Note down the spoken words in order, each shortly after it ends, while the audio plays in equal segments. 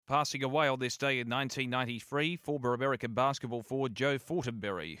Passing away on this day in 1993, former American basketball forward Joe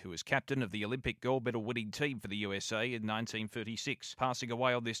Fortenberry, who was captain of the Olympic gold medal winning team for the USA in 1936. Passing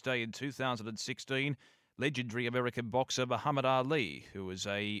away on this day in 2016, legendary American boxer Muhammad Ali, who was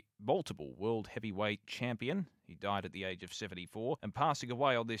a multiple world heavyweight champion. He died at the age of 74. And passing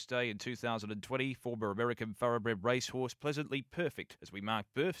away on this day in 2020, former American thoroughbred racehorse Pleasantly Perfect, as we mark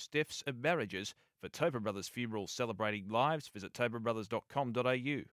births, deaths and marriages for Tobin Brothers Funerals Celebrating Lives. Visit tobinbrothers.com.au.